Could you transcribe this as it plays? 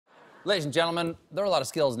Ladies and gentlemen, there are a lot of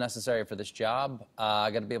skills necessary for this job. I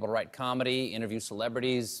got to be able to write comedy, interview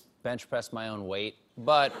celebrities, bench press my own weight.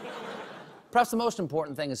 But perhaps the most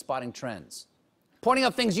important thing is spotting trends. Pointing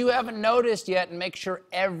out things you haven't noticed yet and make sure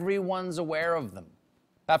everyone's aware of them.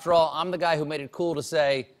 After all, I'm the guy who made it cool to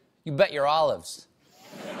say, "You bet your olives."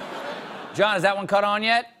 John, is that one cut on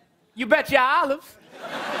yet? You bet your olive.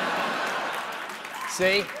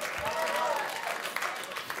 See?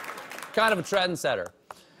 Kind of a trendsetter.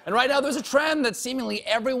 And right now, there's a trend that seemingly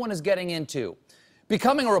everyone is getting into.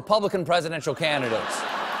 Becoming a Republican presidential candidate.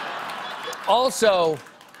 Also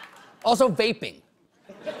vaping.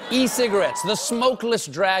 E-cigarettes, the smokeless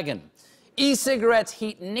dragon. E-cigarettes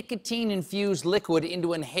heat nicotine-infused liquid into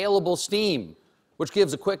inhalable steam, which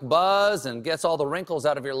gives a quick buzz and gets all the wrinkles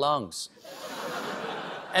out of your lungs.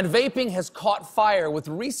 And vaping has caught fire, with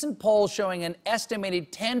recent polls showing an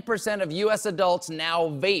estimated 10% of U.S. adults now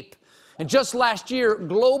vape. And just last year,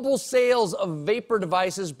 global sales of vapor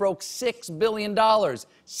devices broke $6 billion.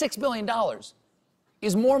 $6 billion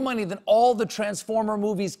is more money than all the Transformer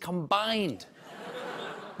movies combined.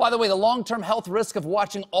 By the way, the long-term health risk of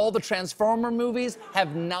watching all the Transformer movies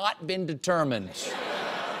have not been determined.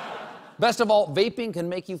 Best of all, vaping can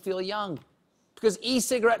make you feel young, because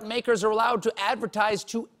e-cigarette makers are allowed to advertise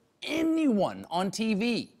to anyone on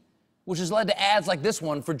TV, which has led to ads like this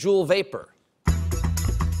one for Juul Vapor.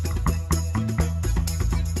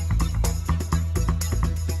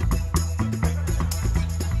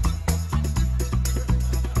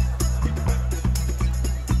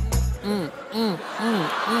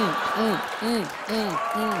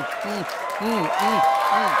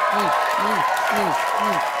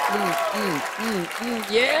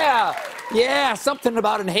 Yeah, something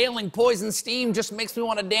about inhaling poison steam just makes me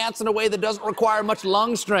want to dance in a way that doesn't require much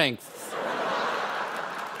lung strength.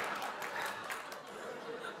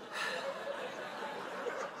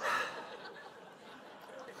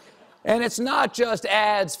 And it's not just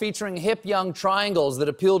ads featuring hip young triangles that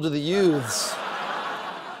appeal to the youths.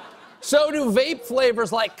 So do vape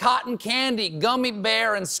flavors like cotton candy, gummy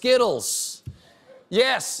bear, and Skittles.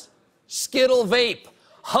 Yes, Skittle Vape.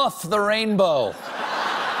 Huff the rainbow.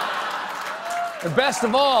 And best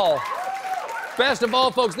of all,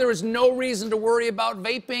 folks, there is no reason to worry about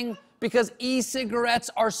vaping, because e-cigarettes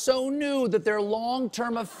are so new that their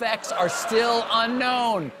long-term effects are still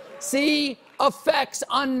unknown. See? Effects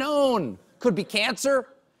unknown. Could be cancer,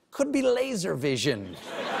 could be laser vision.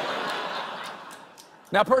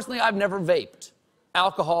 Now, personally, I've never vaped.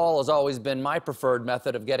 Alcohol has always been my preferred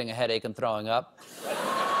method of getting a headache and throwing up.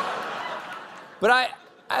 But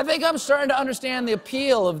I think I'm starting to understand the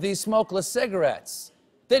appeal of these smokeless cigarettes.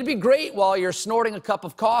 They'd be great while you're snorting a cup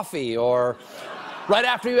of coffee or right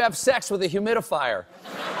after you have sex with a humidifier.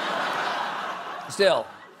 Still,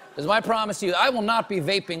 as my promise to you, I will not be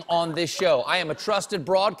vaping on this show. I am a trusted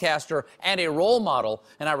broadcaster and a role model,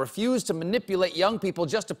 and I refuse to manipulate young people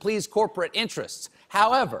just to please corporate interests.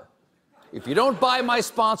 However, if you don't buy my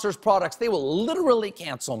sponsors' products, they will literally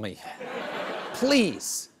cancel me.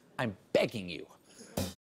 Please, I'm begging you.